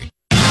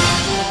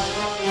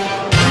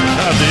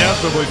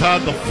anthem. We've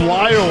had the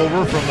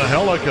flyover from the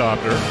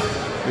helicopter,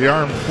 the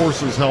Armed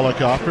Forces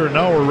helicopter.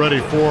 Now we're ready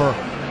for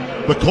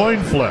the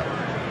coin flip.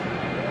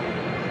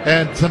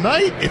 And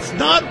tonight, it's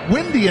not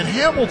windy in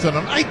Hamilton,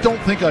 and I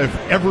don't think I've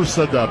ever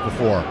said that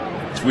before.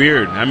 It's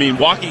weird. I mean,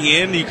 walking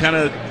in, it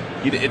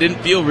didn't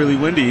feel really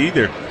windy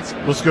either.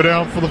 Let's go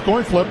down for the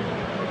coin flip.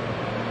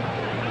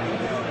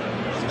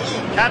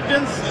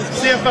 Captains,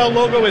 CFL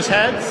logo is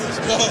heads.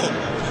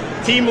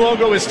 Team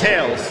logo is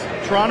tails.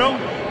 Toronto,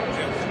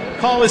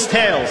 call is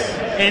tails.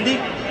 Andy,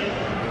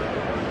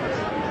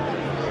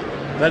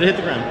 let it hit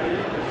the ground.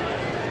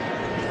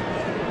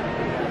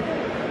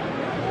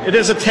 It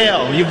is a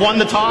tail. You've won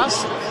the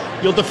toss.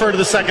 You'll defer to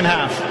the second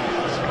half.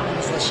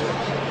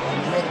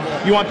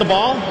 You want the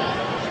ball?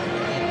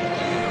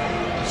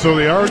 So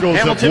the Argos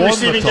Hamilton have won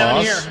the receiving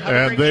down toss, here.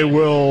 and they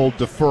will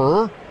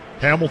defer.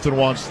 Hamilton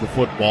wants the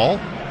football.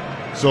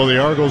 So the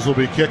Argos will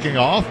be kicking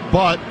off.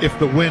 But if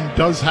the wind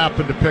does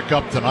happen to pick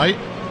up tonight,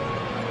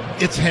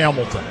 it's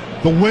Hamilton.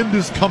 The wind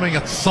is coming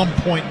at some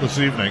point this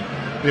evening.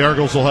 The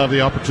Argos will have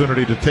the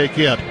opportunity to take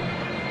it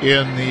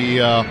in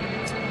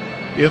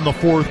the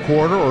fourth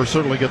quarter, or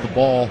certainly get the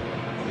ball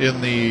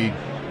in the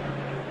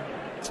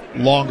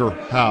longer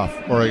half,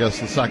 or I guess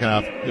the second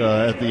half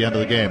at the end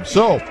of the game.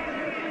 So,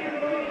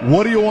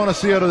 what do you want to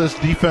see out of this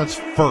defense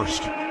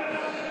first?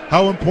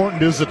 How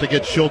important is it to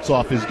get Schultz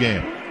off his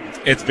game?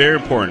 It's very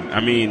important. I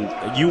mean,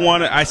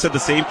 I said the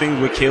same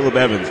thing with Caleb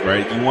Evans,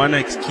 right? You want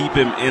to keep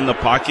him in the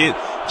pocket.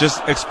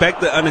 Just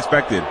expect the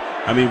unexpected.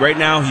 I mean, right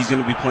now he's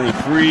going to be playing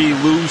free,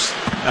 loose.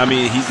 I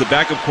mean, he's the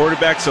backup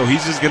quarterback, so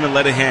he's just going to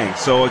let it hang.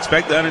 So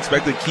expect the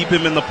unexpected. Keep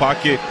him in the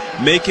pocket.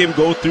 Make him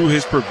go through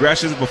his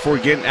progressions before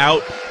getting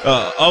out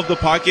of the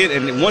pocket.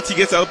 And once he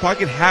gets out of the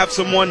pocket, have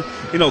someone,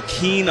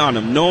 keen on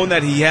him, knowing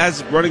that he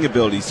has running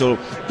ability. So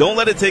don't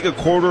let it take a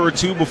quarter or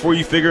two before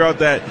you figure out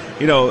that,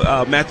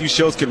 Matthew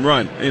Schultz can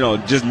run.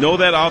 Just know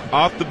that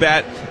off the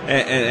bat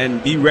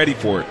and be ready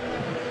for it.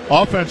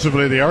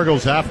 Offensively, the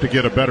Argos have to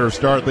get a better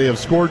start. They have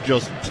scored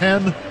just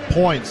 10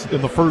 points in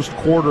the first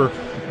quarter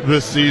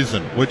this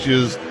season, which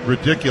is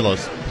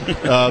ridiculous.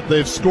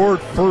 They've scored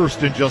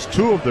first in just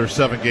 2 of their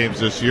 7 games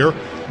this year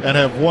and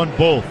have won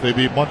both. They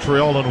beat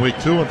Montreal in week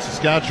 2 and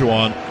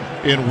Saskatchewan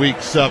in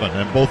week 7,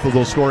 and both of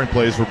those scoring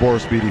plays were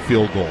Boris Bede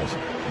field goals.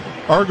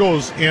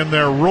 Argos in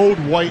their road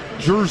white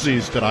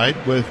jerseys tonight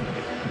with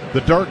the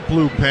dark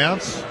blue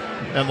pants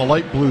and the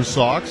light blue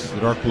socks,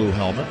 the dark blue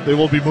helmet. They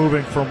will be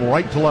moving from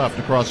right to left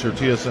across your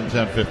TSN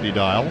 1050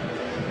 dial.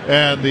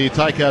 And the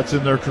Ticats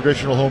in their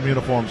traditional home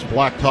uniforms,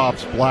 black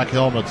tops, black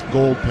helmets,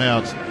 gold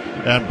pants,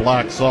 and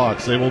black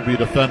socks. They will be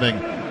defending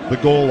the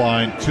goal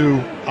line to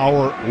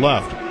our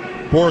left.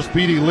 Boris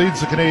Bede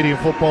leads the Canadian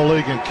Football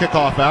League in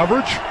kickoff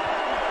average,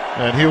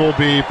 and he will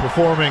be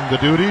performing the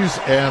duties.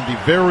 And the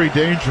very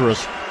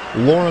dangerous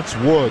Lawrence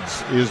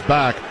Woods is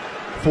back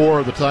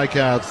for the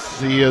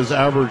Ticats. He has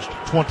averaged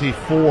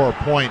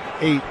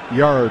 24.8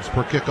 yards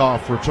per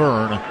kickoff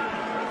return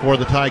for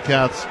the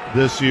Ticats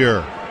this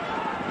year.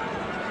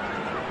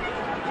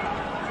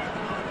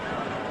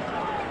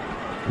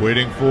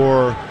 Waiting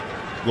for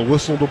the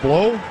whistle to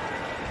blow.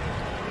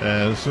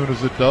 And as soon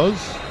as it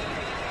does,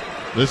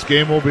 this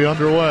game will be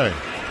underway.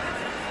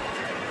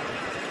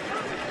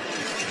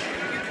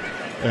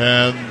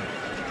 And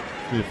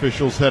the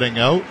officials heading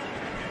out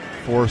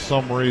for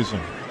some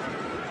reason.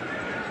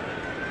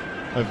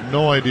 I have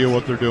no idea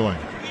what they're doing.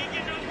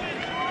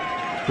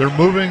 They're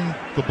moving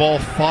the ball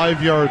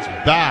 5 yards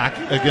back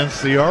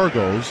against the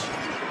Argos,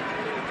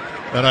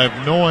 and I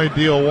have no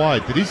idea why.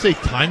 Did he say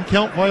time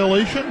count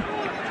violation?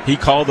 He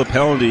called the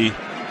penalty,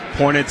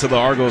 pointed to the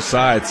Argos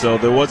side, so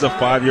there was a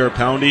 5-yard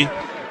penalty,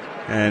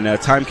 and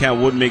time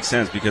count would make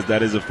sense because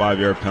that is a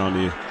 5-yard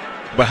penalty.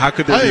 But how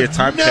could there be a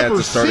time count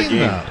to start a game?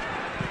 That.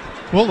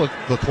 Well,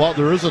 the clock.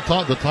 There is a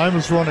time. The time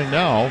is running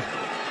now.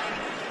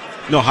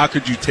 No, how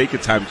could you take a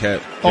time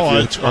cap?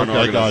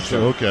 I got you.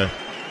 Okay.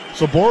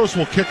 So Boris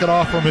will kick it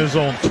off from his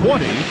own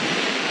 20,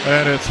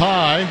 and it's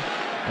high,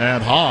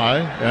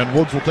 and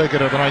Woods will take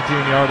it at the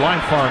 19-yard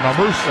line. Far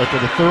numbers to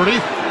the 30,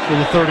 to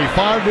the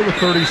 35, to the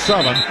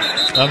 37,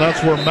 and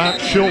that's where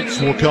Matt Schultz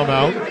will come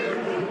out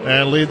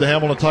and lead the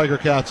Hamilton Tiger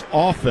Cats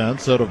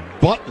offense out of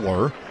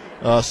Butler.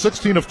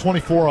 16 of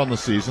 24 on the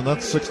season.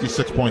 That's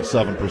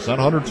 66.7%.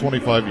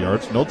 125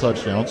 yards, no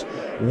touchdowns,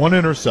 1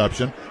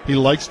 interception. He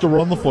likes to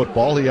run the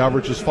football. He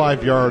averages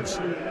 5 yards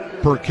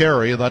per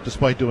carry, and that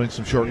despite doing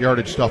some short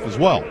yardage stuff as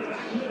well.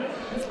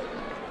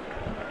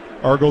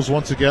 Argos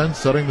once again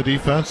setting the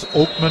defense.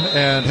 Oakman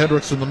and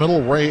Hendricks in the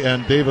middle. Ray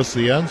and Davis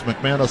the ends.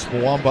 McManus,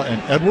 Mwamba, and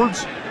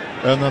Edwards.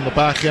 And then the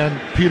back end,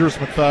 Peters,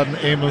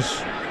 McFadden, Amos,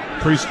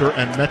 Priester,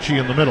 and Mechie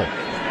in the middle.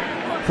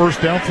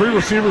 First down, 3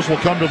 receivers will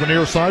come to the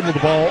near side with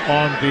the ball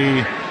on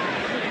the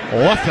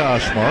left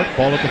hash mark.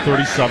 Ball at the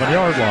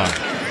 37-yard line.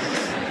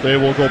 They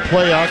will go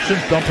play action,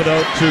 dump it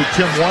out to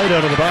Tim White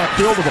out of the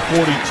backfield to the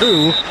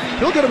 42.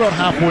 He'll get about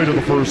halfway to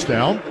the first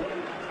down.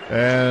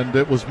 And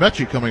it was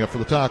Mechie coming up for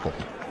the tackle.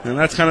 And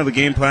that's kind of the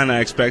game plan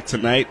I expect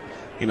tonight.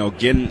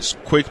 Getting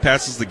quick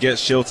passes to get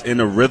Schultz in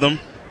a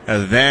rhythm.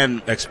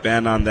 then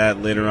expand on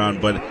that later on.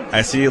 But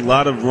I see a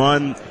lot of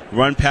run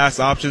pass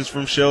options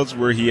from Shields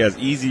where he has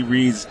easy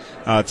reads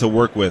to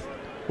work with.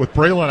 With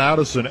Braylon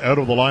Addison out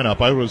of the lineup,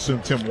 I would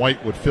assume Tim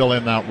White would fill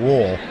in that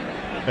role,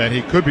 and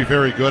he could be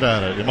very good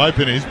at it. In my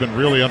opinion, he's been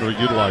really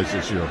underutilized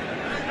this year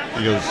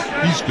because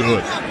he's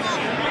good.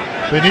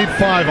 They need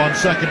 5 on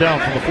second down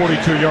from the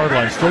 42-yard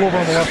line. Still over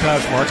on the left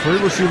hash mark.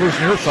 3 receivers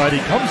near side. He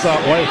comes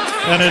that way,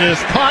 and it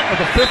is caught at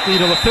the 50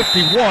 to the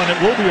 51.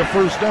 It will be a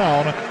first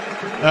down.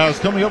 As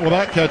coming up with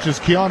that catch is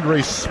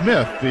Keandre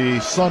Smith, the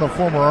son of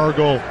former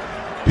Argo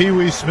Pee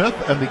Wee Smith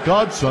and the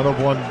godson of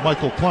one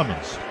Michael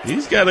Clemens.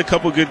 He's got a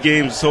couple good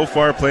games so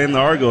far playing the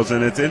Argos,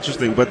 and it's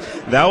interesting. But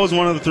that was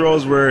one of the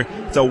throws where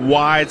it's a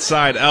wide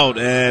side out,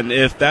 and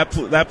if that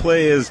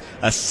play is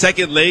a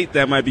second late,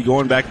 that might be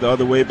going back the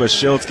other way. But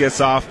Shields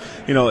gets off,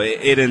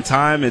 it in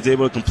time. Is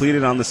able to complete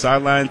it on the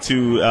sideline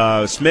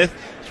to Smith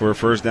for a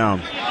first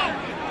down.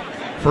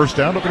 First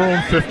down at their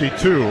own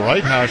 52,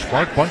 right hash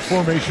mark, bunch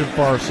formation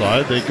far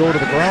side. They go to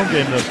the ground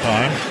game this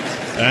time,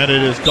 and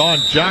it is Don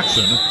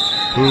Jackson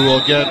who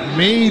will get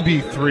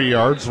maybe 3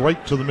 yards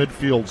right to the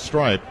midfield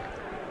stripe.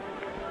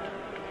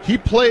 He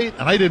played,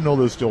 and I didn't know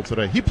this till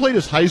today, he played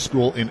his high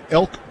school in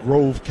Elk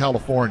Grove,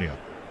 California.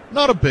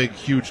 Not a big,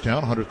 huge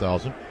town,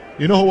 100,000.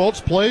 You know who else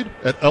played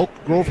at Elk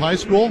Grove High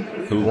School?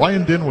 Who?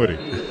 Ryan Dinwiddie.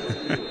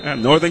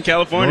 Northern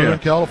California.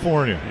 Northern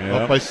California.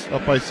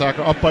 Yep.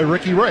 Up by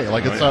Ricky Ray.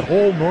 It's that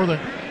whole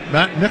northern.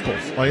 Matt Nichols.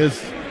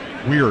 It's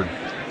weird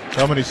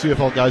how many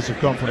CFL guys have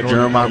come from Northern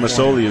Jeremiah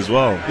California. Masoli as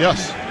well.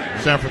 Yes.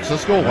 San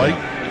Francisco, like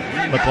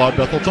McLeod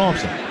Bethel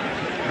Thompson.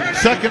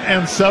 2nd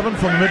and 7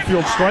 from the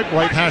midfield stripe,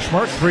 right hash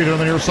mark, 3 to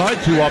the near side,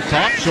 2 up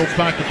top. Schultz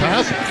back to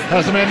pass,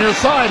 has a man near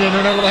side, in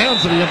and out of the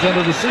hands of the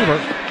intended receiver.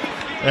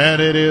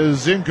 And it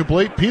is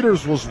incomplete.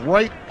 Peters was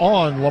right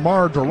on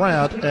Lamar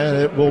Durant, and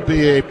it will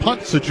be a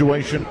punt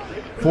situation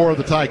for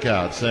the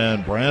Ticats.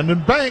 And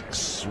Brandon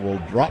Banks will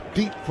drop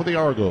deep for the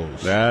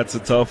Argos. That's a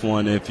tough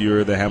one if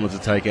you're the Hamilton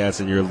Ticats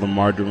and you're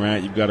Lamar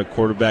Durant. You've got a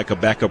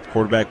backup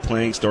quarterback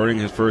playing, starting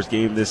his first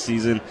game this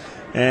season,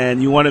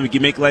 and you want to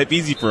make life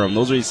easy for him.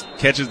 Those are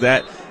catches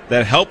that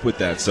help with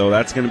that. So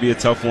that's going to be a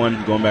tough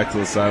one going back to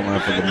the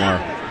sideline for Lamar.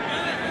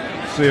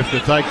 See if the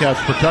Ticats'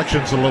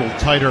 protection's a little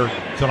tighter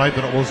tonight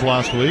than it was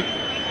last week.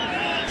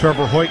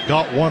 Trevor Hoyt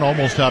got one,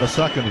 almost had a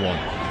second one.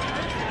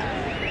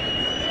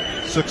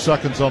 6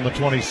 seconds on the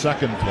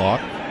 22nd clock.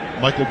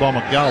 Michael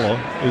Domagala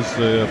is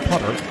the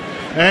punter.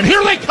 And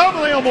here they come,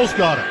 and they almost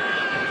got it.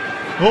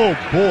 Oh,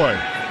 boy.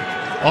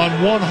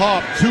 On 1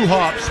 hop, 2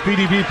 hops,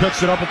 Speedy B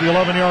picks it up at the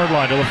 11-yard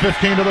line to the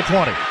 15 to the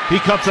 20. He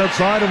cuts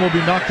outside and will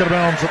be knocked out of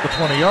bounds at the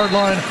 20-yard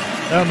line.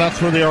 And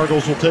that's where the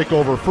Argos will take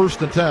over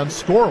 1st and 10,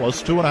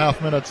 scoreless,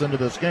 2.5 minutes into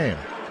this game.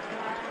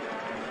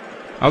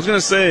 I was going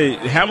to say,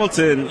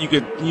 Hamilton,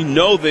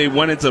 they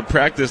went into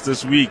practice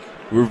this week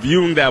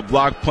reviewing that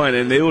block punt,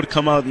 and they would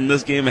come out in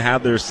this game and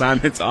have their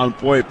assignments on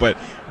point. But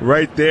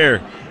right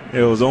there,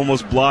 it was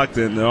almost blocked,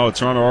 and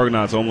Toronto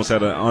Argonauts almost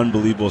had an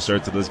unbelievable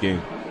start to this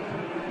game.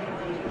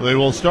 They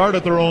will start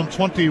at their own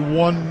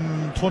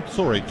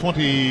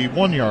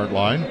 21-yard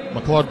line.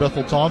 McLeod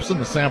Bethel Thompson,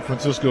 the San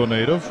Francisco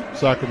native,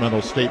 Sacramento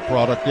State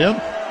product in.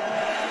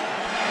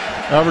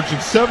 Averaging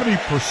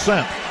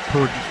 70%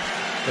 per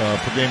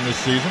game this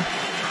season.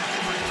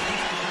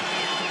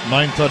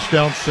 9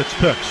 touchdowns, 6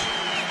 picks.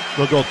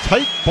 They'll go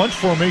tight bunch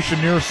formation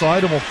near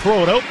side and will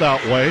throw it out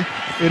that way.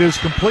 It is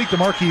complete to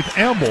Markeith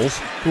Ambles,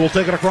 who will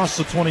take it across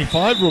the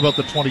 25 to about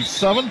the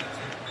 27.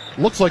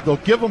 Looks like they'll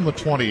give him the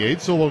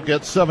 28, so they'll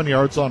get 7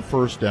 yards on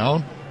first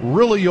down,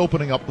 really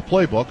opening up the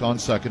playbook on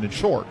 2nd and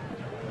short.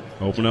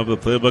 Open up the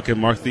playbook,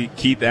 and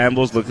Keith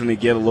Ambles looking to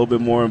get a little bit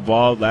more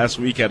involved. Last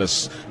week had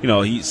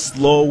he's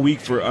slow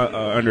week for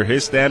under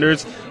his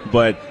standards,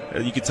 but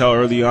you could tell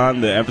early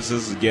on the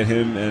emphasis is to get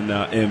him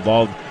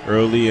involved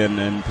early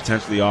and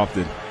potentially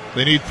often.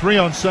 They need 3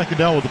 on second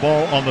down with the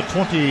ball on the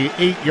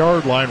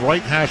 28-yard line,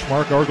 right hash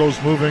mark.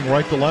 Argos moving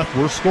right to left.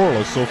 We're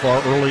scoreless so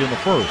far early in the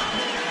first.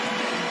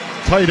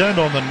 Tight end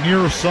on the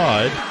near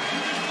side.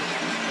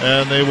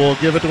 And they will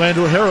give it to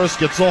Andrew Harris.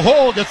 Gets the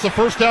hole, gets the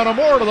first down and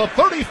more to the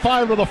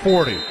 35 to the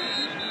 40.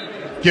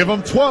 Give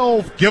him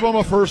 12, give him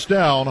a first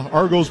down.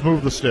 Argos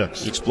move the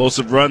sticks.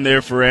 Explosive run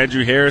there for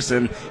Andrew Harris.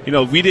 And,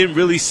 we didn't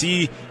really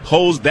see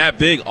holes that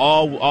big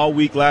all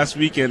week last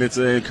week, and it's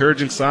an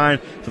encouraging sign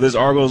for this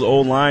Argos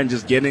O-line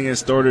just getting it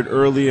started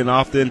early and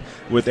often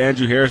with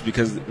Andrew Harris,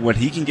 because when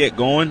he can get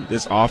going,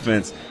 this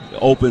offense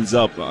opens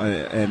up,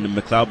 and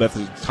McLeod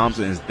Bethel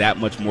Thompson is that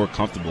much more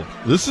comfortable.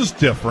 This is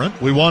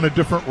different. We wanted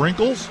different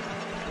wrinkles.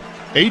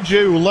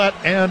 A.J. Ouellette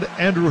and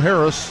Andrew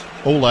Harris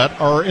Ouellette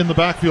are in the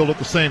backfield at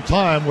the same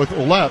time, with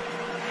Ouellette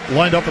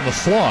lined up in the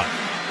slot.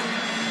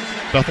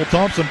 Bethel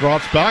Thompson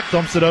drops back,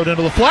 dumps it out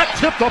into the flat,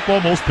 tipped up,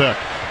 almost picked.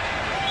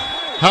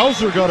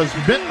 Hauser got his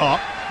mitt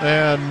up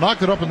and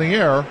knocked it up in the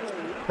air,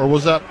 or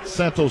was that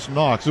Santos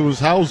Knox? It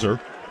was Hauser,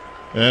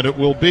 and it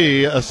will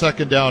be a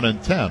 2nd down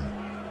and 10.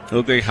 It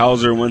looked like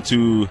Hauser went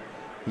to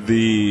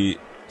the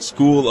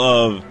school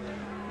of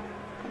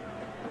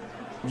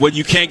when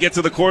you can't get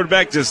to the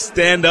quarterback, just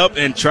stand up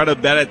and try to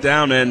bat it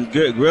down. And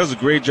that was a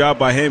great job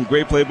by him,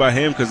 great play by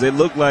him, because it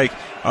looked like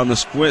on the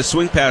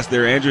swing pass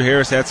there, Andrew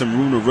Harris had some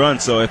room to run.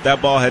 So if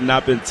that ball had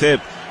not been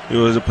tipped, it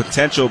was a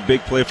potential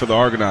big play for the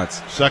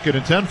Argonauts. 2nd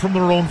and 10 from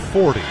their own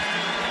 40.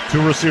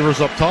 2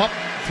 receivers up top,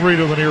 3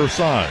 to the near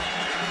side.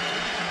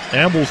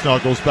 Ambles now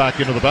goes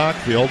back into the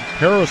backfield.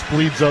 Harris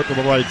bleeds out to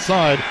the right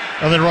side,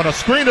 and they run a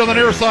screen to the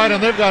near side,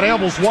 and they've got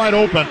Ambles wide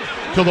open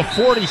to the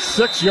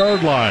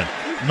 46-yard line.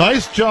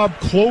 Nice job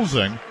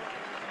closing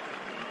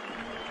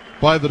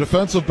by the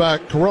defensive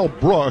back,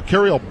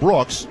 Cariel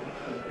Brooks.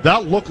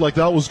 That looked like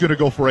that was going to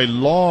go for a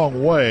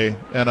long way,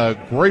 and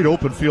a great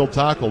open field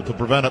tackle to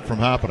prevent it from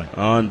happening.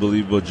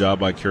 Unbelievable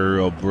job by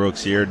Cariel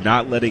Brooks here,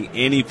 not letting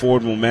any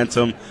forward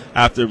momentum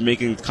after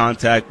making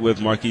contact with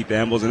Markeith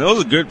Ambles. And it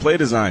was a good play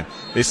design.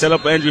 They set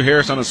up Andrew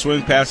Harris on a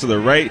swing pass to the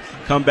right,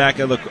 come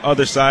back at the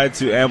other side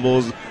to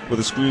Ambles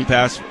with a screen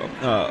pass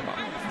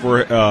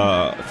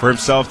for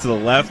himself to the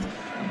left.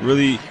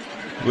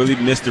 Really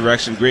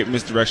misdirection, great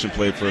misdirection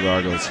play for the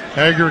Argos.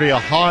 Haggerty, a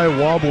high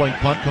wobbling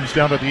punt, comes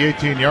down at the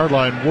 18-yard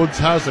line. Woods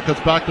has it, cuts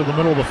back to the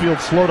middle of the field,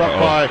 slowed up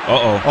by.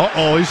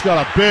 He's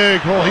got a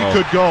big hole. He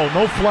could go.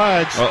 No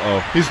flags.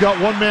 He's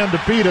got one man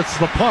to beat. It's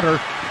the punter,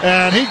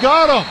 and he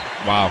got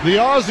him. Wow. The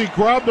Aussie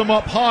grabbed him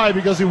up high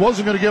because he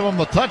wasn't going to give him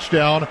the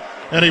touchdown,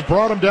 and he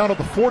brought him down at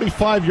the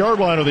 45-yard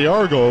line of the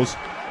Argos.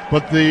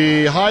 But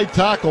the high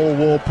tackle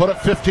will put it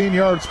 15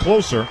 yards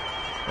closer.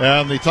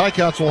 And the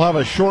Ticats will have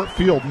a short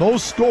field. No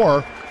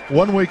score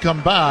when we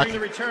come back. The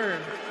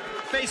return,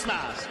 face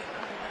mask.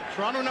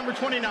 Toronto number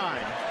 29,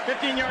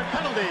 15-yard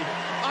penalty.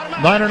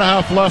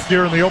 9.5 left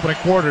here in the opening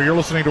quarter. You're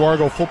listening to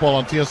Argo Football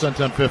on TSN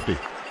 1050.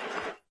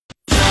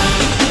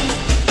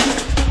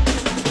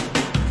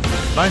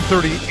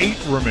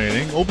 9:38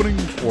 remaining. Opening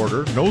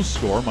quarter, no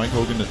score. Mike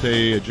Hogan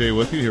Jay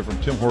with you here from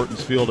Tim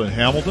Hortons Field in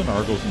Hamilton.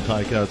 Argos and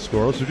Ticats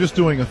scoreless. We're just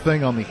doing a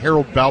thing on the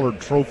Harold Ballard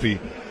Trophy,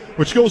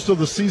 which goes to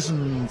the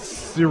season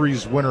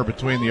series winner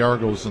between the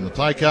Argos and the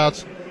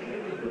Ticats.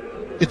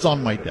 It's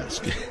on my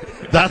desk.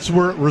 That's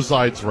where it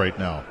resides right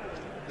now.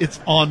 It's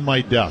on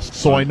my desk.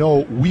 So I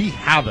know we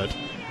have it,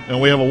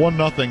 and we have a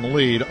 1-0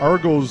 lead.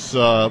 Argos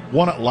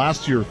won it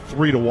last year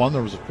 3-1.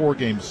 There was a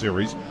 4-game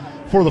series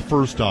for the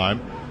first time.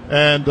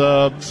 And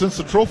since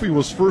the trophy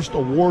was first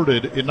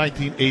awarded in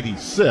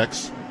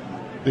 1986,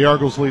 the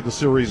Argos lead the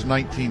series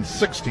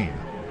 1916.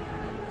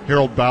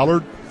 Harold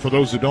Ballard, for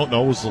those who don't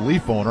know, was the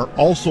Leaf owner,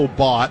 also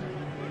bought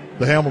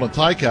the Hamilton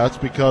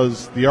Ticats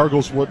because the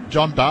Argos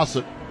John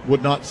Bassett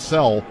would not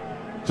sell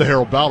to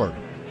Harold Ballard.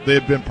 They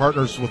had been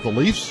partners with the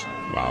Leafs.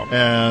 Wow.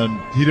 And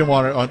he didn't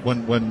want to,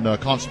 when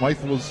Conn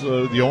Smythe was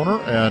the owner,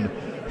 and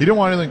he didn't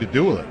want anything to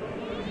do with it.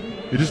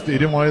 He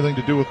didn't want anything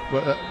to do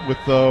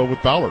with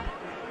Ballard.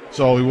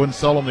 So he wouldn't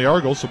sell him the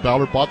Argos, so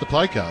Ballard bought the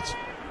Ticats.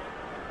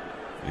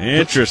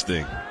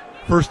 Interesting.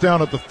 First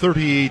down at the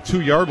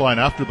 32-yard line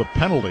after the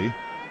penalty.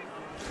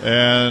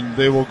 And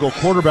they will go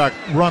quarterback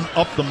run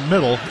up the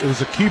middle. It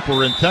was a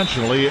keeper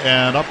intentionally,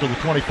 and up to the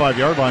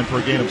 25-yard line for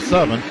a gain of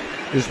 7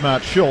 is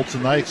Matt Schultz,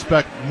 and I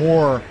expect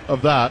more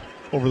of that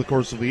over the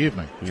course of the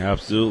evening.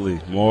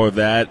 Absolutely. More of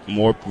that,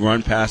 more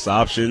run-pass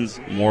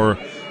options, more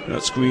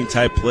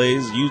screen-type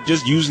plays. You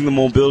just using the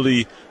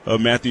mobility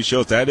of Matthew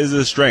Schultz. That is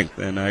his strength,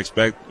 and I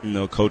expect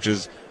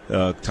coaches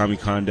Tommy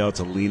Condell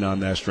to lean on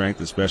that strength,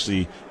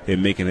 especially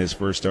him making his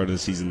first start of the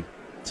season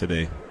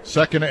today.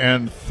 2nd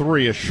and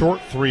 3, a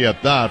short 3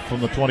 at that from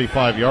the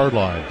 25-yard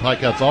line.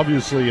 Ticats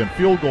obviously in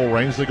field goal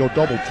range. They go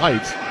double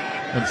tights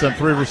and send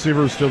 3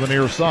 receivers to the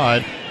near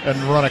side and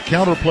run a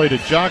counter play to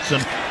Jackson,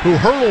 who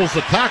hurdles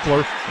the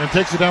tackler and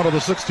takes it down to the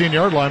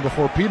 16-yard line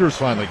before Peters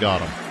finally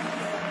got him.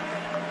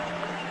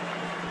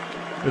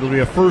 It'll be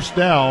a first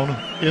down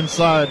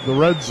inside the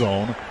red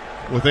zone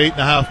with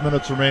 8.5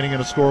 minutes remaining in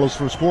a scoreless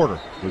first quarter.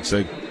 Looks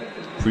like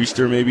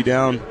Priester may be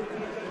down.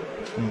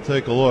 We'll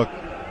take a look.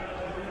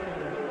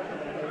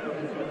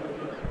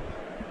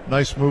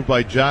 Nice move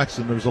by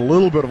Jackson. There's a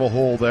little bit of a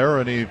hole there,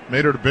 and he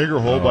made it a bigger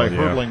hole by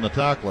hurdling the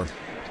tackler.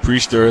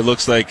 Priester, it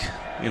looks like,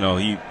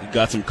 he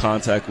got some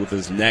contact with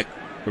his neck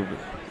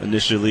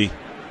initially,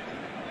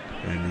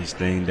 and he's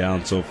staying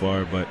down so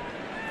far. But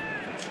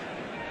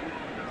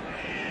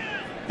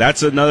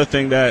that's another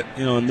thing that,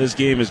 in this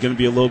game is going to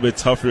be a little bit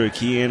tougher to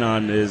key in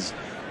on is,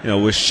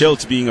 with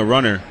Schultz being a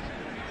runner.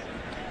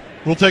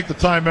 We'll take the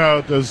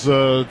timeout as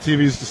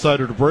TV's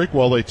decided to break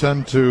while they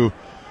tend to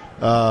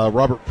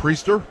Robert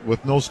Priester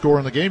with no score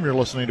in the game. You're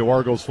listening to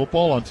Argos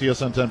Football on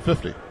TSN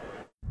 1050.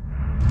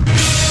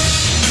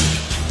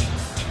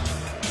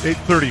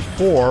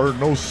 8:34,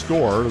 no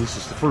score. This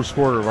is the first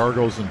quarter of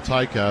Argos and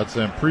Ticats,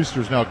 and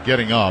Priester's now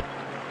getting up.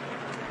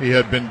 He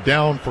had been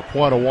down for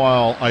quite a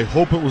while. I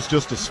hope it was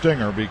just a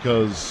stinger,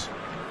 because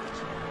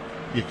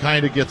you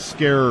kind of get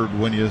scared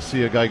when you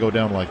see a guy go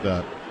down like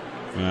that.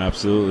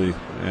 Absolutely,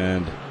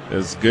 and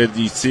it's good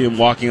you see him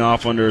walking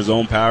off under his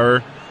own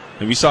power.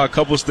 And we saw a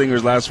couple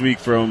stingers last week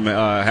from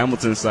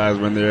Hamilton's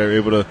side when they're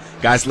able to,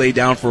 guys lay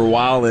down for a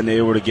while and they're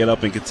able to get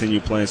up and continue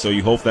playing. So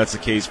you hope that's the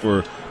case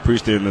for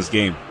Priester in this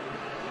game.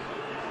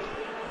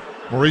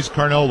 Maurice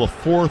Carnell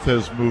IV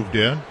has moved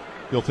in.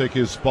 He'll take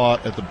his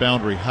spot at the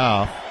boundary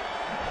half.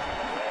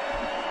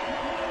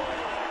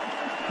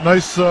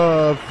 Nice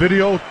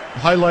video,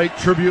 highlight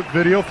tribute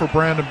video for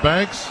Brandon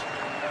Banks,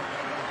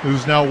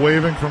 who's now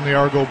waving from the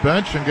Argo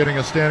bench and getting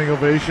a standing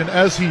ovation,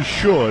 as he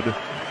should,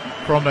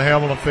 from the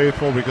Hamilton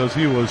faithful, because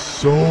he was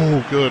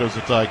so good as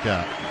a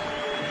Ticat.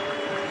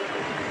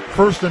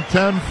 1st and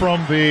 10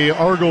 from the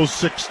Argos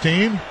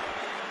 16.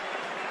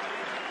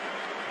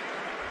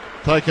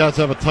 Ticats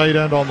have a tight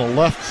end on the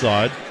left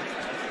side.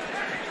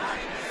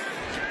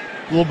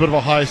 A little bit of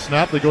a high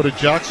snap. They go to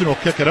Jackson, who'll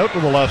kick it out to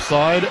the left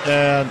side,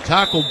 and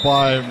tackled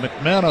by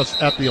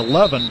McManus at the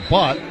 11,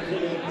 but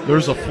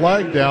there's a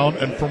flag down,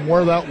 and from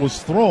where that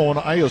was thrown,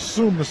 I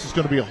assume this is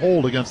going to be a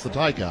hold against the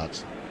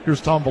Ticats.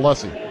 Here's Tom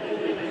Valesi.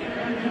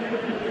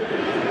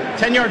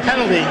 10-yard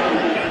penalty.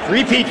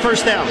 Repeat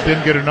first down.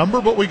 Didn't get a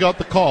number, but we got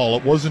the call.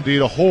 It was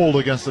indeed a hold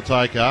against the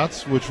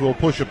Ticats, which will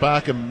push it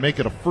back and make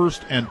it a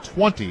 1st and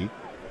 20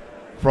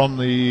 from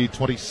the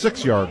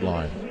 26-yard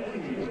line.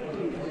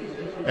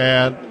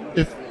 And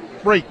if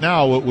right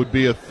now it would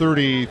be a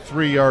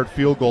 33-yard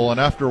field goal, and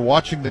after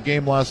watching the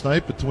game last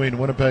night between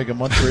Winnipeg and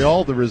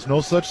Montreal, there is no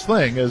such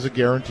thing as a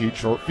guaranteed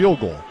short field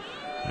goal.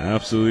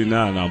 Absolutely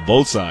not, on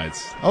both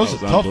sides. That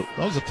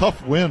was a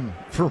tough win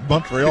for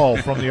Montreal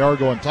from the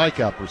Argo and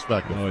Ticat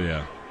perspective. Oh,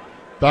 yeah.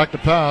 Back to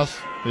pass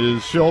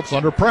is Schultz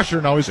under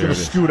pressure. Now he's going to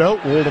scoot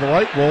out, roll to the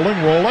right, rolling.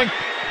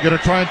 Going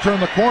to try and turn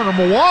the corner.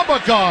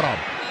 Mwamba got him.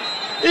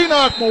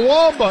 Enoch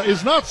Mwamba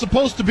is not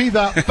supposed to be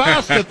that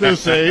fast at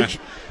this age,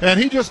 and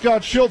he just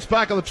got Schultz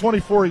back at the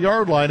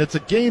 24-yard line. It's a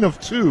gain of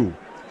 2.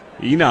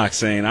 Enoch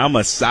saying, I'm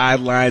a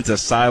sideline to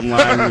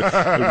sideline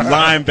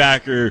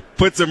linebacker.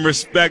 Put some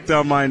respect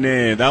on my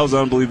name. That was an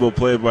unbelievable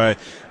play by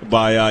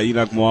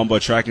Enoch Mwamba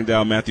tracking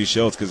down Matthew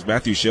Schultz, because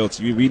Matthew Schultz,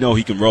 we know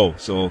he can roll.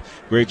 So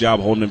great job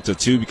holding him to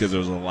 2, because there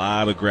was a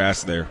lot of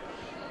grass there.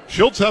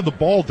 Schultz had the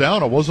ball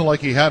down. It wasn't like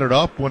he had it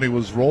up when he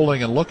was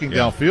rolling and looking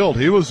downfield.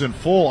 He was in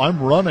full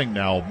I'm running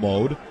now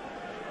mode.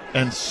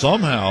 And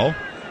somehow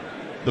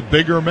the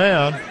bigger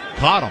man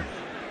caught him.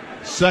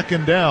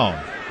 2nd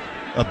down.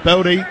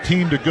 About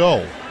 18 to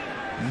go.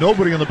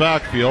 Nobody in the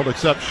backfield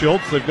except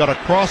Schultz. They've got a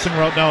crossing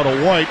route now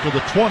to White, to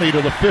the 20,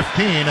 to the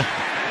 15.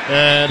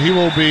 And he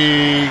will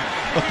be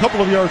a couple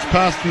of yards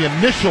past the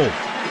initial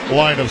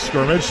line of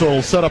scrimmage. So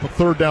it'll set up a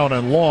 3rd down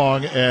and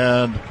long.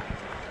 And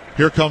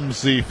here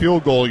comes the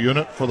field goal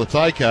unit for the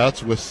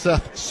Ticats with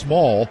Seth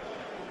Small,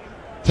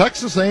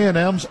 Texas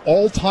A&M's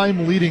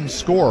all-time leading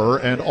scorer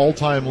and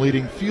all-time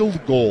leading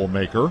field goal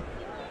maker.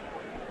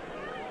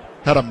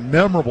 Had a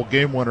memorable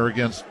game winner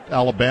against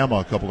Alabama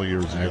a couple of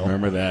years ago. I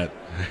remember that.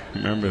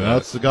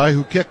 That's the guy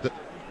who kicked it.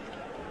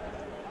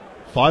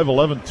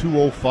 5'11",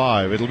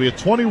 205. It'll be a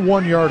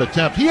 21-yard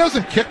attempt. He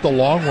hasn't kicked a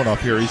long one up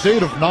here. He's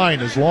 8 of 9.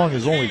 His long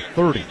is only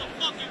 30.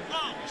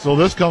 So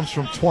this comes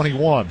from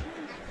 21.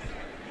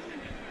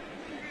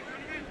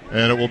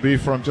 And it will be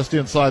from just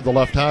inside the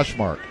left hash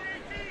mark.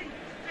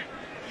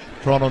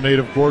 Toronto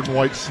native Gordon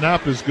White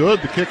snap is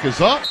good. The kick is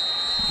up.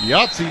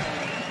 Yahtzee.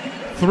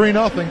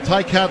 3-0.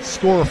 Ticats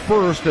score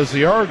first as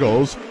the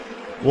Argos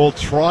will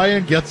try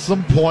and get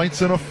some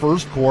points in a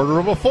first quarter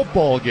of a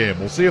football game.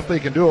 We'll see if they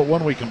can do it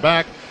when we come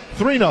back.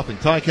 3-0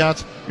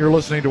 Ticats. You're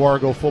listening to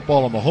Argo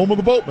Football on the home of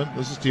the Boatmen.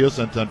 This is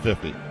TSN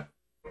 1050.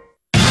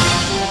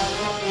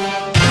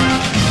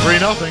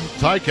 3-0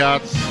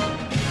 Ticats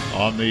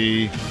on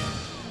the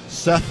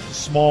Seth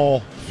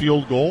Small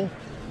field goal.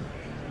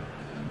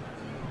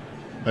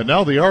 And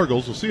now the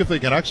Argos will see if they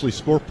can actually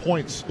score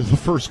points in the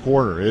first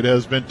quarter. It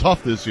has been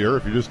tough this year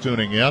if you're just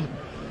tuning in.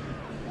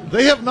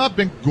 They have not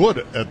been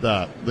good at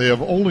that. They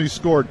have only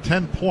scored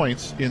 10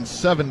 points in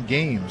 7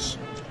 games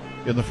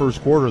in the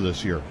first quarter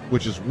this year,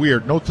 which is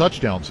weird. No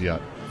touchdowns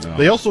yet. No.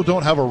 They also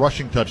don't have a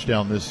rushing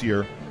touchdown this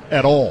year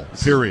at all,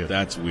 period.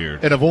 That's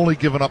weird. And have only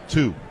given up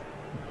 2.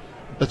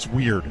 That's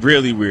weird.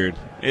 Really weird.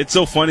 It's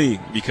so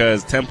funny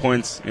because 10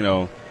 points,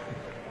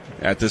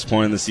 at this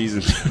point in the season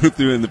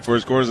through in the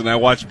first quarters, and I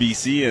watch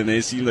BC and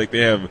they seem like they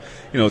have,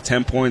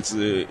 10 points,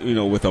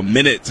 with a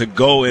minute to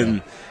go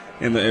in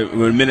a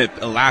minute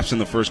elapsed in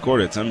the first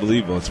quarter. It's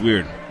unbelievable. It's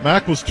weird.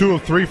 Mack was 2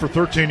 of 3 for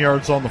 13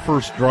 yards on the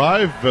first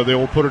drive. They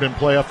will put it in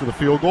play after the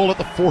field goal at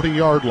the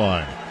 40-yard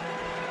line.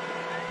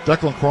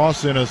 Declan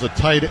Cross in as a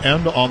tight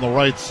end on the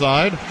right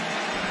side.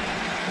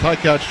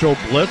 Ticats show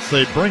blitz.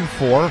 They bring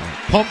 4.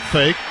 Pump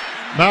fake.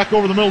 Mack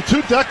over the middle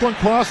to Declan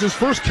Cross. His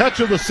first catch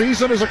of the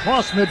season is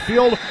across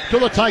midfield to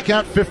the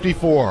Ticat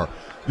 54.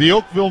 The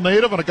Oakville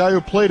native and a guy who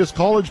played his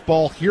college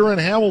ball here in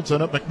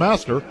Hamilton at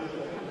McMaster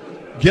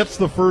gets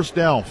the first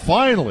down.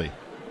 Finally,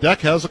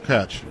 Deck has a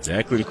catch.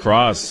 Declan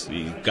Cross,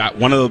 he got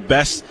one of the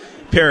best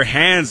pair of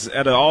hands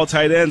at all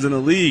tight ends in the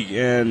league,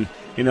 and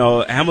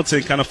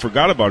Hamilton kind of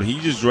forgot about it. He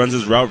just runs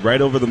his route right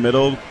over the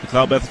middle.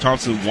 McLeod Bethel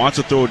Thompson wants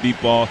to throw a deep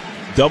ball,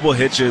 double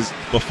hitches,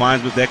 but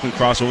finds with Declan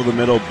Cross over the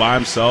middle by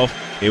himself,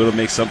 able to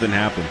make something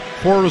happen.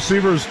 4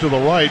 receivers to the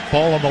right,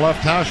 ball on the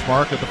left hash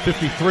mark at the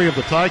 53 of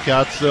the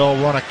Ticats. They'll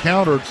run a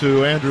counter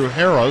to Andrew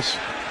Harris.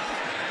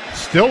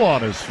 still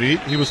on his feet.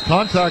 He was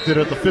contacted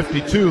at the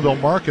 52. They'll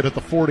mark it at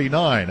the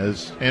 49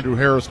 as Andrew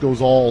Harris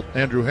goes all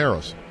Andrew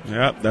Harris.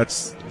 Yeah,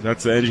 that's the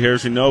Andrew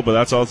Harris we know, but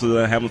that's also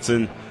the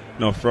Hamilton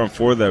front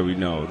four that we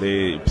know.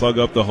 They plug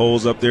up the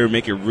holes up there,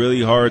 make it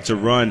really hard to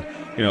run,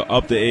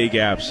 up the A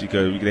gaps,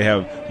 because they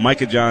have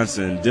Micah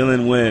Johnson,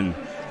 Dylan Wynn,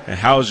 and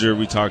Hauser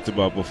we talked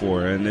about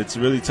before, and it's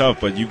really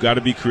tough, but you've got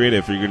to be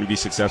creative if you're going to be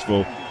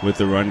successful with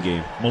the run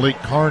game. Malik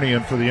Carney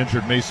in for the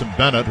injured Mason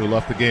Bennett, who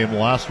left the game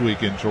last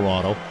week in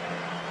Toronto.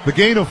 The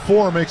gain of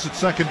 4 makes it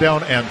 2nd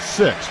down and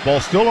 6. Ball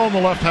still on the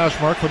left hash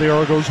mark for the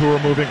Argos, who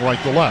are moving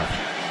right to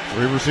left.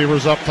 3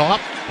 receivers up top.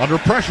 Under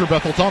pressure,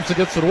 Bethel Thompson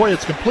gets it away.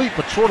 It's complete,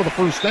 but short of the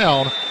first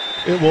down.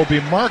 It will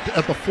be marked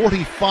at the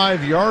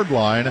 45-yard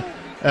line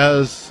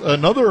as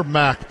another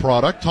MAC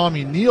product.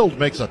 Tommy Neild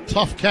makes a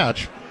tough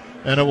catch,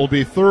 and it will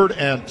be 3rd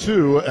and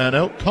 2, and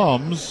out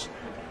comes,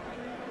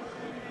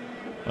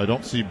 I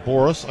don't see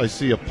Boris, I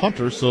see a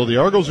punter, so the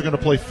Argos are going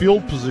to play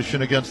field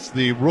position against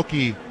the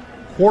rookie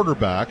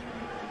quarterback.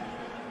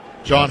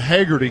 John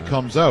Haggerty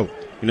comes out.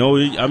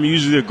 I'm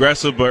usually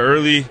aggressive, but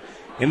early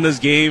in this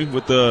game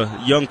with the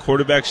young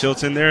quarterback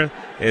Shilton there,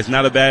 it's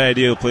not a bad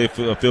idea to play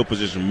a field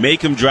position.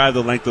 Make him drive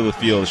the length of the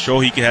field. Show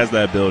he has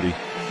that ability.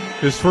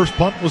 His first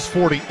punt was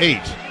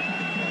 48.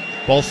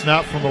 Ball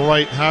snapped from the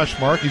right hash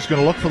mark. He's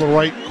going to look for the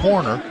right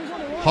corner.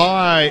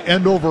 High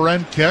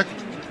end-over-end kick.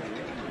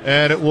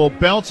 And it will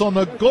bounce on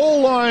the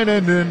goal line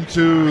and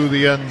into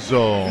the end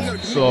zone.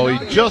 So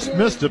he just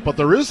missed it, but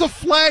there is a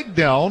flag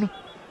down.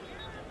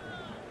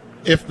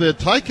 If the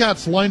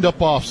Ticats lined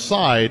up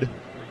offside,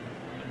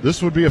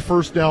 this would be a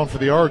first down for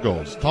the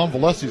Argos. Tom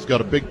Valesi's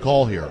got a big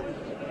call here.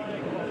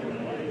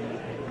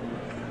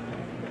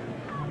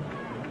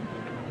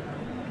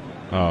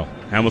 Oh,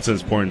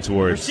 Hamilton's pointing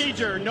towards.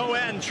 Procedure, no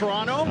end,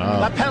 Toronto.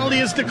 That penalty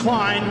is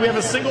declined. We have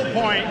a single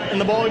point,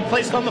 and the ball will be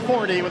placed on the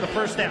 40 with a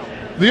first down.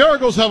 The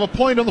Argos have a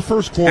point in the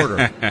first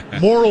quarter.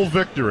 Moral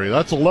victory.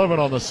 That's 11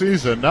 on the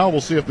season. Now we'll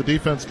see if the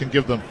defense can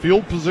give them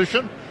field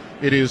position.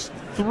 It is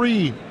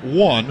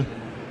 3-1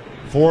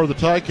 for the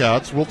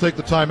Ticats. We'll take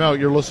the timeout.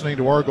 You're listening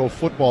to Argo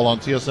Football on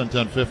TSN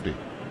 1050.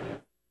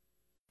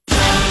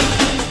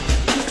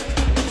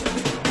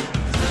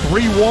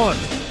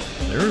 3-1.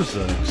 There's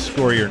a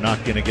score you're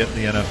not going to get in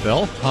the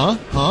NFL. Huh?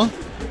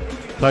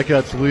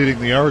 Ticats leading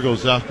the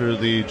Argos after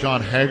the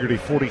John Haggerty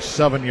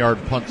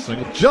 47-yard punt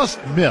single. Just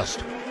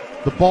missed.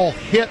 The ball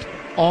hit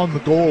on the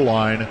goal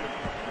line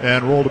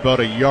and rolled about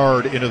a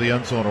yard into the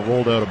end zone and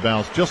rolled out of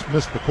bounds. Just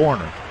missed the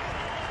corner.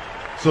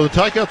 So the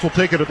Ticats will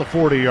take it at the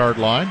 40-yard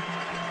line.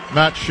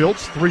 Matt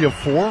Schultz, 3 of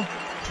 4,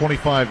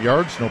 25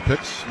 yards, no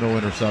picks, no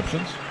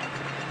interceptions.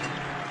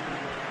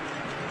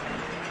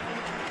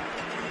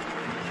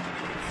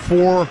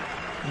 4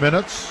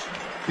 minutes,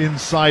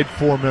 inside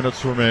 4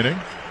 minutes remaining.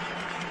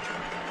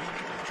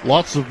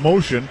 Lots of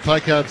motion.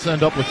 Ticats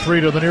end up with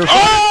 3 to the near side.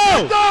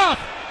 Oh!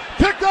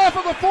 Picked off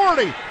at the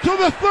 40, to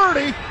the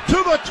 30,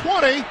 to the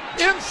 20,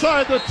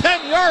 inside the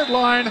 10-yard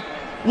line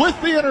with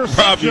the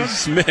interception. Robbie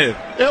Smith.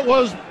 It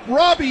was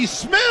Robbie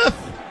Smith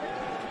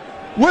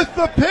with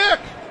the pick.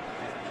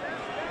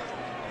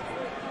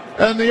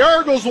 And the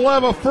Argos will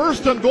have a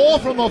 1st and goal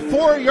from the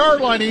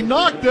 4-yard line. He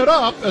knocked it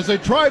up as they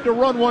tried to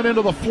run one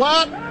into the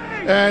flat,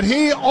 and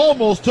he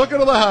almost took it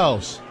to the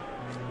house.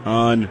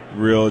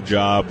 Unreal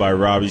job by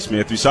Robbie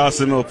Smith. We saw a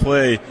similar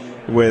play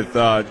with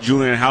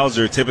Julian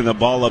Hauser tipping the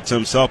ball up to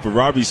himself, but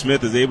Robbie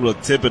Smith is able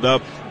to tip it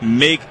up,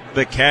 make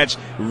the catch.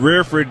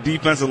 Rare for a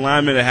defensive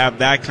lineman to have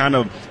that kind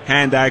of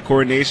hand-eye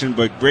coordination,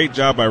 but great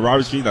job by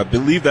Robbie Smith. I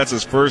believe that's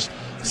his first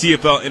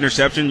CFL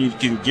interception. You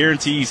can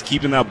guarantee he's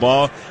keeping that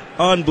ball.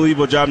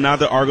 Unbelievable job. Now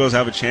the Argos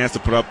have a chance to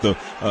put up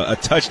a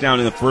touchdown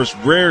in the first,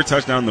 rare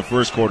touchdown in the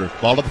first quarter.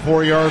 Ball to the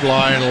 4-yard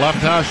line, left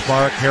hash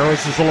mark.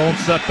 Harris is alone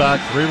setback.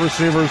 3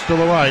 receivers to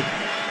the right.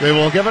 They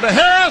will give it to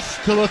Harris,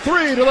 to the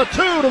 3, to the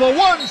 2, to the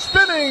 1,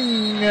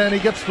 spinning, and he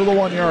gets to the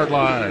 1-yard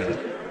line.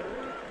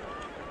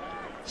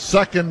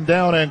 2nd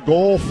down and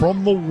goal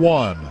from the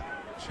 1.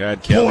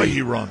 Chad Kelly. Boy,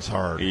 he runs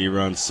hard. He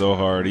runs so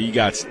hard. He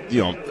got,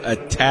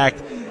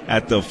 attacked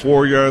at the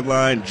 4-yard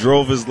line,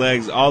 drove his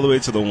legs all the way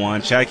to the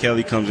 1. Chad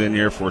Kelly comes in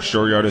here for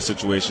short yardage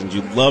situations.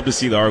 You'd love to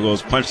see the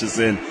Argos punch this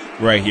in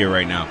right here,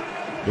 right now.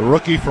 The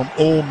rookie from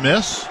Ole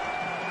Miss.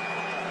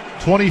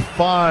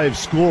 25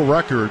 school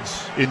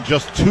records in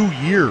just 2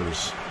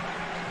 years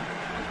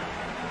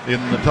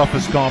in the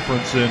toughest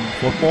conference in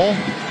football,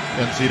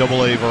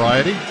 NCAA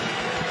variety.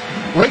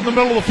 Right in the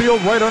middle of the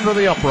field, right under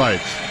the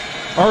uprights.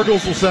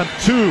 Argos will send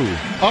 2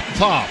 up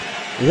top,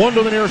 1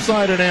 to the near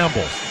side and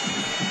ambles.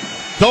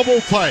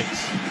 Double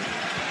tights.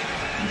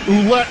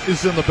 Ouellette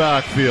is in the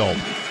backfield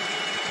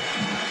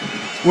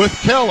with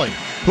Kelly,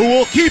 who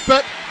will keep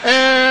it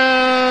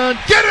and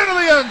get into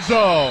the end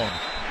zone.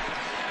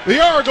 The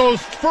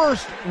Argos'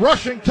 first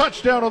rushing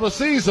touchdown of the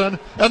season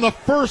and the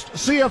first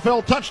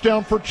CFL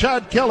touchdown for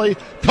Chad Kelly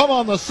come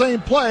on the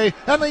same play,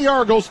 and the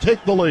Argos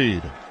take the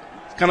lead.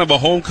 kind of a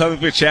homecoming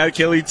for Chad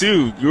Kelly,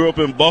 too. Grew up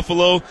in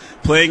Buffalo,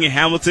 playing in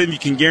Hamilton. You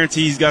can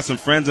guarantee he's got some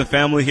friends and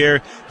family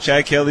here.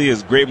 Chad Kelly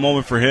is a great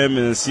moment for him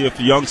in his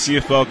young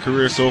CFL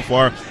career so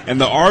far.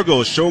 And the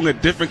Argos showing a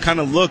different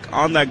kind of look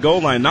on that goal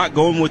line, not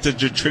going with the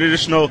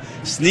traditional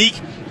sneak.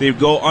 They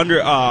go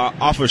under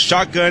off a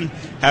shotgun,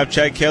 have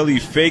Chad Kelly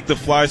fake the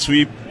fly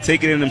sweep,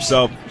 take it in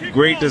himself.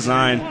 Great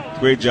design,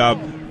 great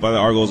job by the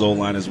Argos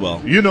O-line as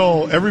well. You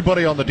know,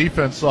 everybody on the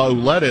defense saw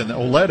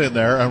Ouellette in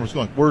there and was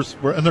going,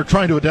 and they're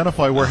trying to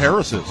identify where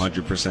Harris is.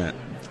 100%.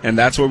 And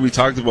that's where we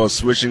talked about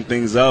switching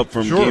things up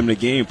from game to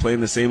game,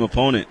 playing the same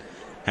opponent.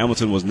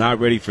 Hamilton was not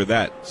ready for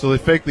that. So they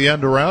faked the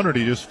end around and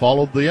he just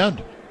followed the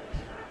end.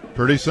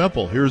 Pretty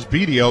simple. Here's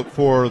Beatty out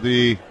for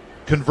the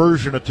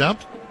conversion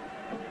attempt.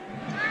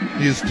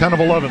 He's 10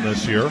 of 11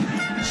 this year.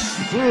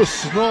 The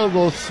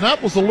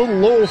snap was a little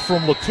low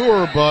from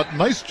Latour, but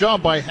nice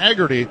job by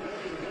Haggerty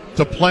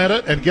to plant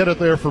it and get it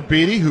there for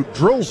Beatty, who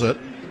drills it.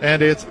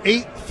 And it's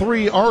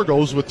 8-3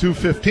 Argos with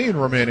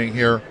 2:15 remaining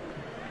here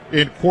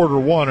in quarter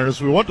one. And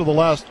as we went to the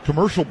last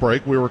commercial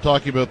break, we were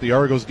talking about the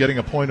Argos getting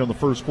a point in the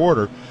first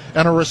quarter.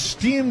 And our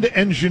esteemed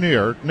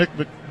engineer, Nick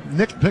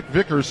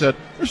Vickers, said,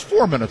 there's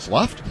 4 minutes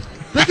left.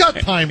 They got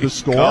time to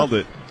score. Called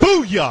it.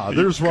 Booyah!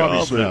 There's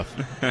Robbie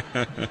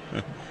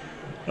Smith.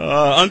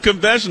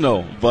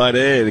 Unconventional, but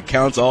it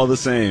counts all the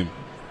same.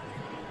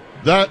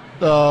 That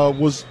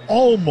was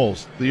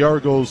almost the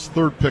Argos'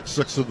 third pick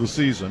six of the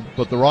season,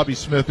 but the Robbie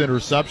Smith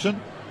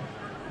interception,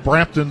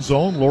 Brampton's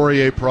own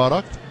Laurier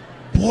product.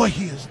 Boy,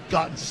 he has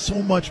gotten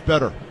so much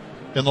better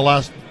in the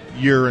last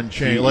year and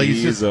change.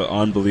 He's an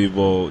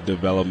unbelievable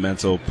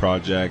developmental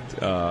project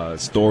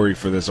story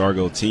for this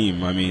Argo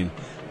team. I mean,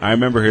 I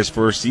remember his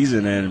first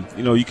season, and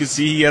you could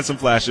see he had some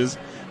flashes,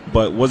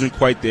 but wasn't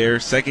quite there.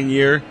 Second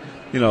year,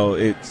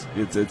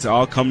 it's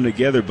all coming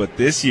together. But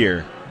this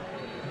year,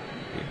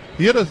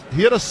 he had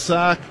a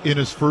sack in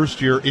his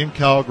first year in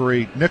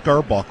Calgary. Nick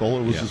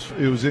Arbuckle.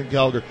 It was in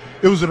Calgary.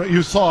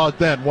 You saw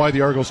then why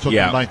the Argos took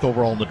him 9th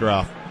overall in the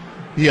draft.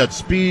 He had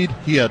speed,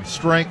 he had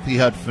strength, he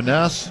had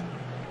finesse.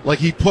 Like,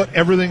 he put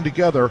everything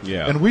together,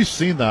 and we've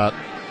seen that.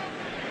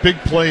 Big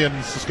play in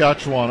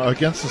Saskatchewan,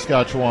 against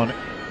Saskatchewan,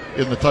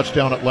 in the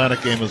touchdown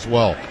Atlantic game as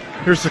well.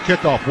 Here's the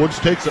kickoff. Woods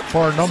takes it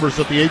far numbers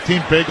at the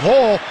 18. Big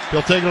hole.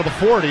 He'll take it to the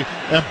 40.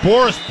 And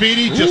Boris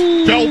Beatty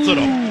just belted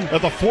him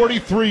at the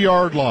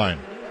 43-yard line.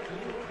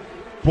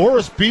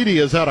 Boris Beatty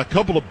has had a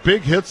couple of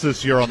big hits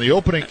this year on the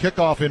opening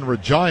kickoff in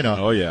Regina.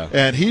 Oh, yeah.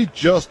 And he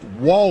just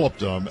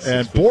walloped him.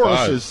 And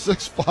Boris is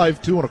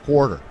 6'5", 2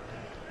 1/4.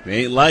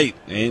 Ain't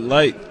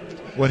light.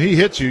 When he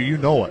hits you, you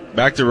know it.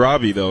 Back to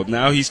Robbie, though.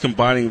 Now he's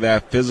combining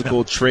that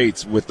physical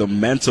traits with the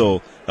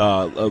mental,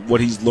 what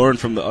he's learned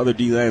from the other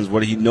D-lines,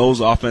 what he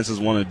knows offenses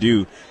want to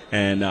do,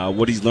 and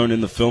what he's learned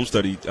in the film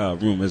study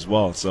room as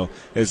well. So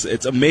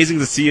it's amazing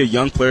to see a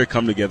young player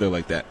come together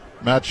like that.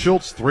 Matt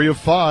Schultz, 3 of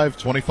 5,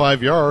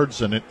 25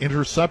 yards, and an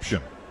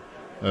interception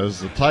as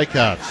the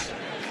Ticats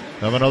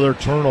have another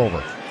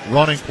turnover.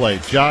 Running play,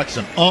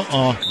 Jackson,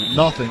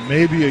 nothing,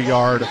 maybe a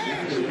yard.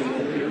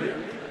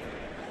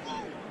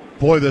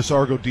 Boy, this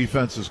Argo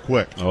defense is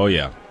quick. Oh,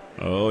 yeah.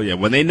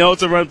 When they know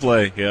it's a run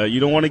play, you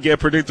don't want to get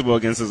predictable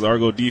against this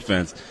Argo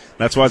defense.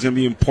 That's why it's going to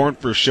be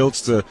important for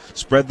Schultz to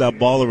spread that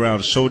ball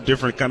around, show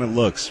different kind of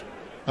looks.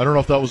 I don't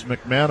know if that was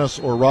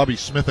McManus or Robbie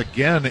Smith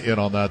again in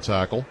on that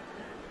tackle.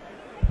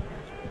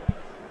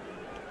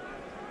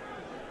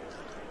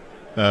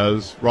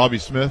 As Robbie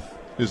Smith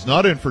is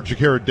not in for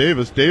Jacarra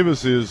Davis.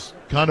 Davis is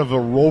kind of a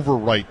rover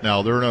right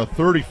now. They're in a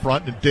 30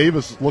 front, and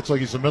Davis looks like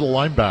he's a middle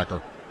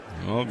linebacker.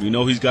 Well,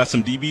 he's got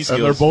some DB skills.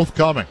 And they're both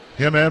coming.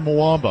 Him and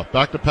Mwamba.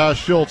 Back to pass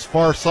Schultz.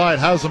 Far side.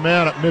 Has a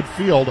man at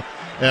midfield.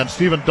 And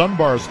Stephen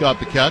Dunbar's got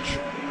the catch.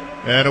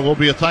 And it will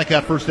be a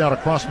Ticat first down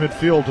across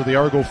midfield to the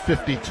Argo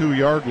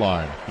 52-yard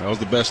line. That was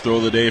the best throw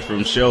of the day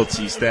from Schultz.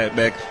 He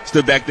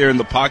stood back there in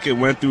the pocket,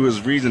 went through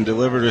his reads, and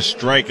delivered a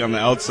strike on the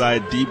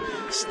outside deep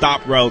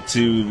stop route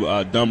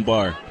to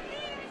Dunbar.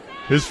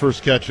 His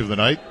first catch of the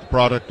night,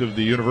 product of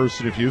the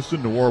University of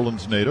Houston, New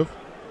Orleans native.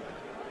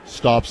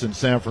 Stops in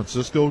San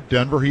Francisco,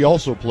 Denver. He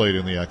also played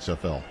in the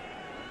XFL.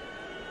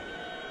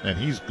 And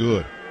he's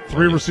good.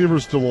 3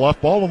 receivers to the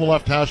left, ball on the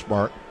left hash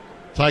mark.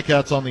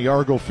 Ticats on the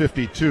Argo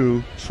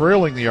 52,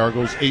 trailing the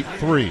Argos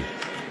 8-3.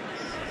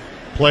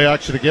 Play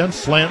action again,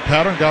 slant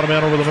pattern, got a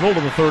man over the middle to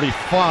the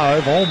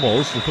 35,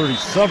 almost. The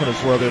 37 is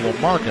where they will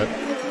mark it.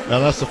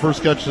 And that's the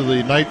first catch of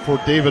the night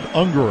for David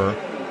Ungerer,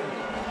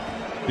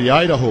 the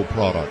Idaho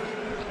product.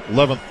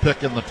 11th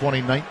pick in the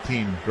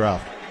 2019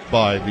 draft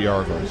by the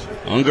Argos.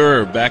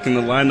 Ungerer back in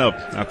the lineup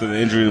after the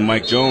injury to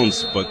Mike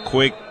Jones, but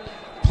quick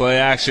play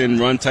action,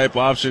 run type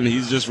option.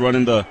 He's just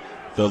running the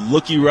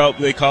looky route,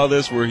 they call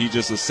this, where he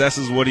just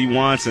assesses what he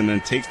wants and then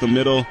takes the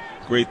middle.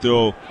 Great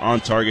throw on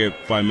target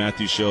by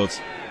Matthew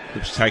Schultz. The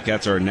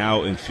Ticats are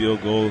now in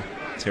field goal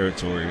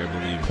territory, I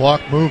believe.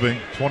 Clock moving,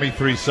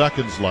 23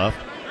 seconds left.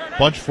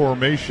 Bunch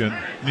formation,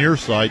 near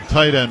side,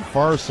 tight end,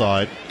 far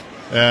side.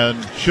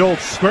 And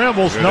Schultz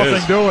scrambles,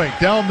 nothing doing.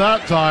 Down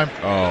that time.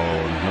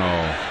 Oh,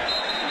 no.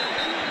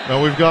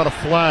 Now we've got a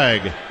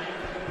flag.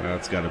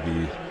 That's got to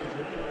be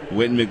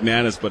Witten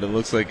McManus, but it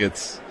looks like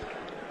it's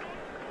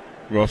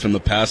roughing the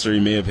passer. He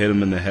may have hit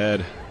him in the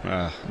head.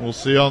 We'll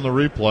see on the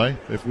replay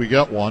if we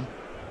get one.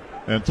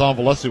 And Tom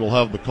Valesi will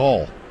have the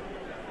call.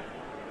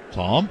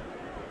 Tom?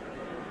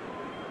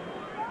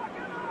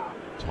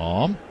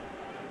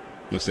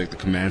 Looks like the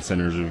command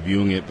center is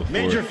reviewing it before.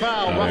 Major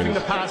foul, roughing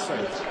the passer.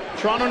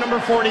 Toronto number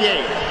 48.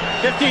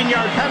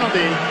 15-yard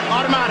penalty,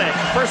 automatic,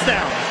 first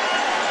down.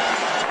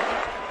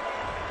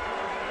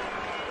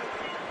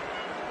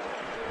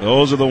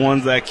 Those are the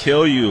ones that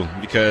kill you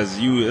because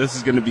this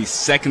is going to be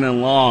second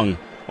and long.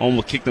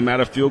 Almost kick them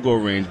out of field goal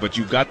range, but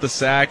you got the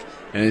sack,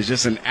 and it's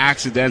just an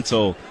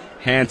accidental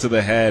hand to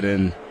the head,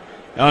 and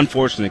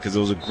unfortunate because it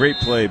was a great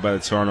play by the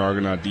Toronto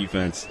Argonaut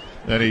defense.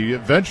 And he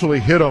eventually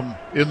hit him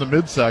in the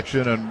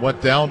midsection and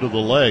went down to the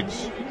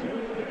legs.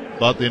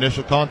 Thought the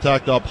initial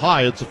contact up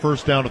high. It's a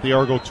first down at the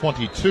Argo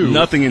 22.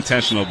 Nothing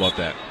intentional about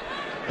that.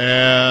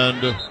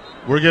 And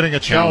we're getting a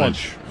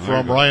challenge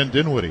from Ryan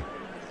Dinwiddie.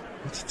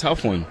 That's a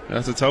tough one.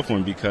 That's a tough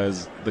one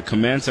because the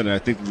command center, I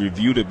think,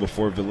 reviewed it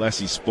before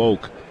Valesi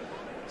spoke.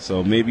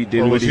 So maybe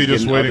Dinwiddie's Or was he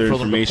just waiting for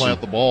them to information.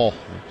 plant the ball,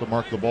 to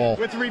mark the ball?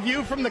 With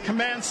review from the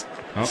command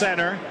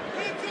center,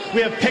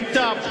 we have picked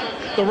up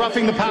the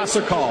roughing the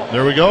passer call.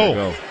 There we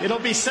go. It'll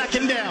be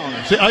second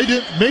down. See,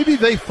 maybe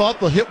they thought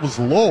the hit was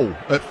low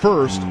at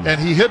first,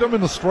 and he hit him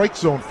in the strike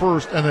zone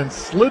first and then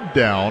slid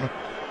down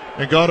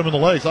and got him in the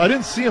legs. I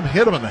didn't see him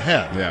hit him in the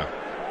head. Yeah.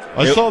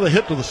 I saw the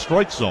hit to the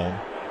strike zone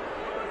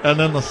and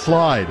then the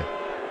slide.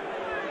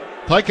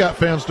 Ticat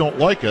fans don't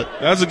like it.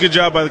 That's a good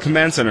job by the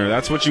command center.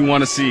 That's what you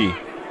want to see.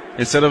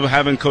 Instead of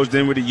having Coach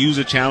Dinwiddie use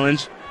a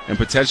challenge and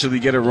potentially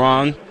get it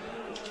wrong.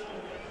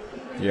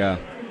 Yeah.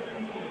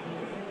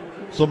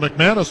 So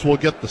McManus will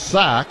get the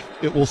sack.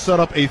 It will set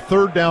up a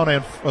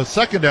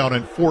second down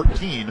and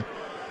 14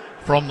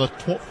 from the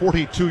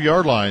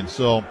 42-yard line.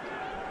 So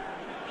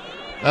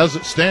as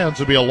it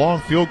stands, it'll be a long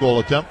field goal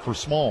attempt for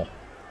Small.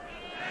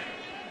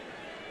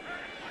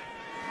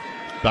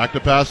 Back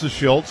to pass is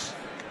Schultz.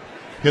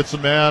 Hits a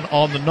man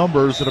on the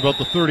numbers at about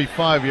the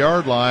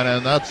 35-yard line,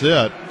 and that's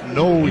it.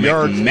 No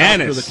yards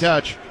after the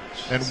catch.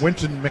 And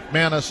Wynton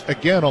McManus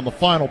again on the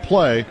final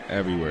play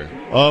everywhere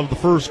of the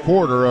first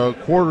quarter, a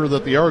quarter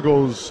that the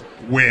Argos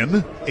win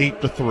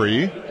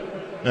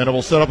 8-3, and it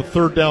will set up a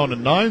third down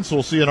and 9. So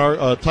we'll see an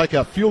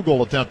Ticat field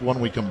goal attempt when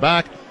we come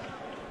back.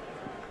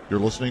 You're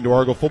listening to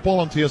Argo Football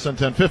on TSN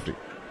 1050.